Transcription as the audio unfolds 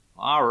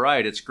All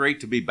right, it's great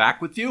to be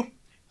back with you.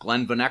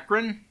 Glenn Van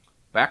Ekeren,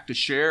 back to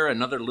share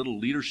another little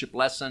leadership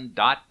lesson,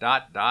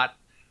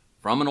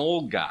 from an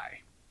old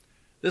guy.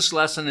 This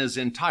lesson is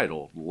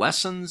entitled,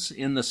 Lessons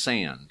in the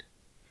Sand.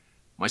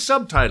 My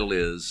subtitle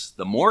is,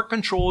 The More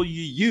Control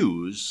You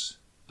Use,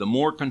 the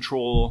more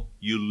control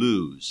you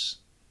lose.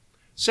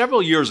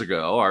 Several years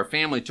ago, our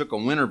family took a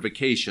winter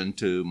vacation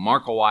to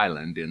Marco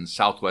Island in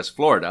southwest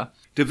Florida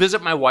to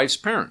visit my wife's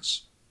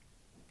parents.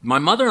 My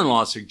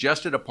mother-in-law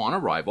suggested upon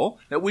arrival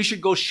that we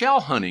should go shell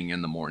hunting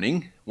in the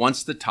morning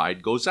once the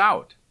tide goes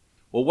out.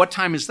 Well, what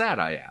time is that?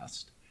 I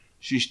asked.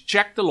 She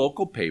checked the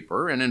local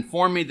paper and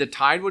informed me the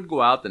tide would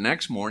go out the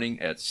next morning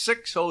at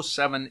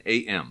 6:07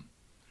 a.m.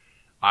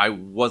 I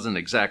wasn't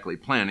exactly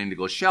planning to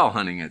go shell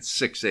hunting at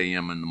 6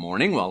 a.m. in the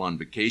morning while on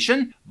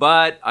vacation,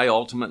 but I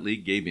ultimately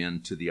gave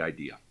in to the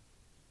idea.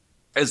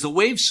 As the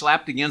waves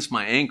slapped against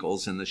my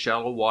ankles in the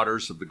shallow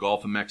waters of the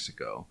Gulf of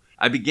Mexico,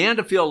 I began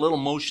to feel a little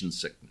motion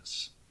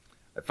sickness.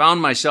 I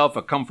found myself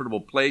a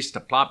comfortable place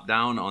to plop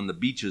down on the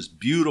beach's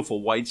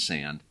beautiful white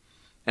sand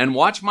and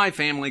watch my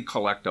family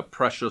collect a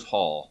precious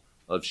haul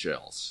of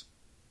shells.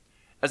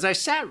 As I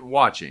sat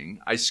watching,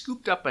 I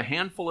scooped up a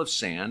handful of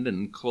sand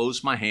and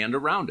closed my hand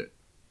around it.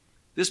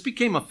 This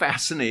became a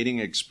fascinating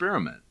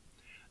experiment.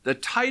 The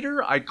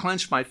tighter I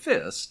clenched my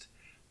fist,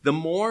 the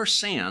more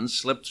sand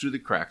slipped through the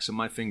cracks of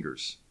my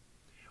fingers.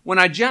 When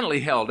I gently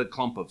held a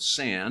clump of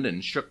sand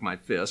and shook my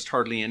fist,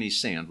 hardly any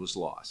sand was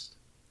lost.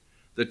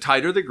 The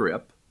tighter the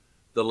grip,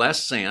 the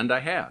less sand I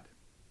had.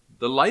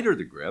 The lighter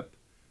the grip,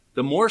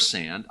 the more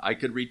sand I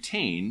could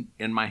retain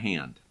in my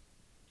hand.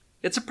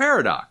 It's a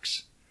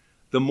paradox.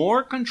 The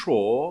more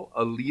control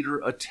a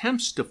leader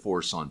attempts to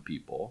force on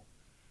people,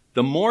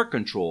 the more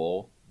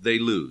control they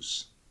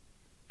lose.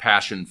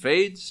 Passion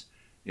fades,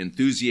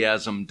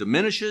 enthusiasm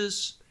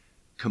diminishes,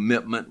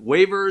 commitment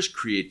wavers,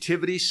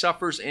 creativity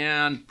suffers,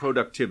 and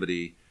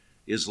productivity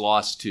is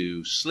lost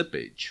to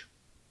slippage.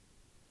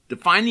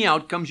 Define the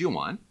outcomes you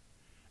want,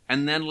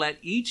 and then let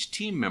each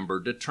team member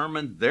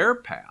determine their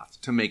path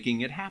to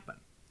making it happen.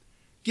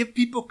 Give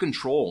people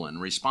control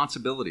and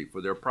responsibility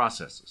for their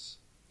processes.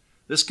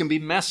 This can be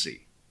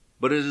messy,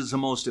 but it is the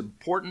most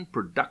important,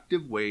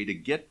 productive way to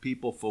get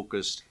people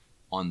focused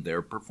on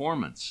their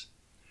performance.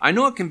 I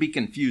know it can be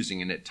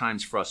confusing and at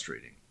times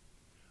frustrating.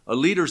 A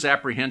leader's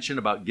apprehension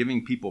about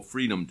giving people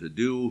freedom to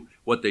do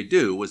what they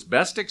do was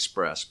best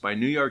expressed by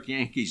New York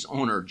Yankees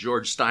owner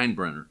George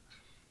Steinbrenner.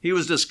 He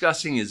was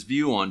discussing his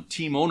view on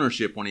team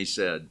ownership when he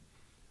said,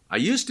 "I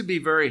used to be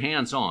very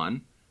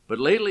hands-on, but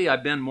lately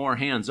I've been more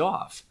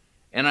hands-off,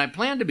 and I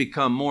plan to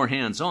become more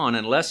hands-on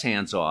and less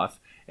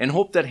hands-off, and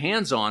hope that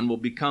hands-on will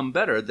become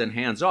better than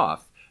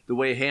hands-off, the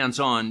way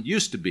hands-on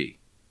used to be."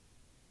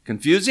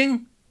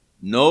 Confusing?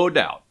 No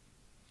doubt.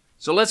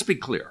 So let's be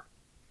clear.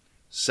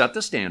 Set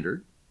the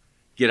standard,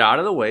 get out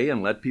of the way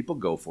and let people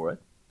go for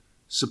it,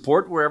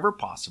 support wherever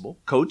possible,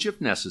 coach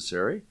if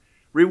necessary,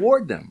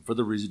 reward them for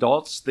the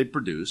results they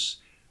produce,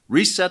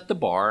 reset the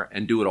bar,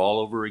 and do it all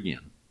over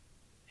again.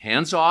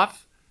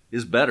 Hands-off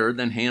is better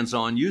than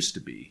hands-on used to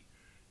be,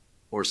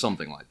 or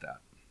something like that.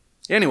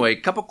 Anyway, a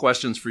couple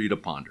questions for you to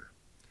ponder.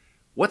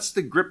 What's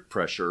the grip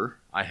pressure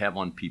I have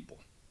on people?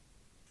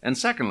 And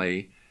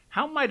secondly,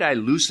 how might I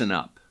loosen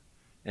up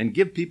and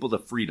give people the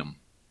freedom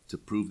to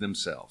prove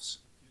themselves?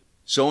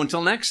 So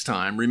until next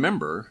time,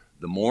 remember,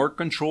 the more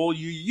control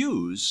you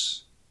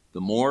use,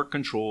 the more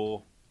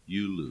control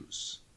you lose.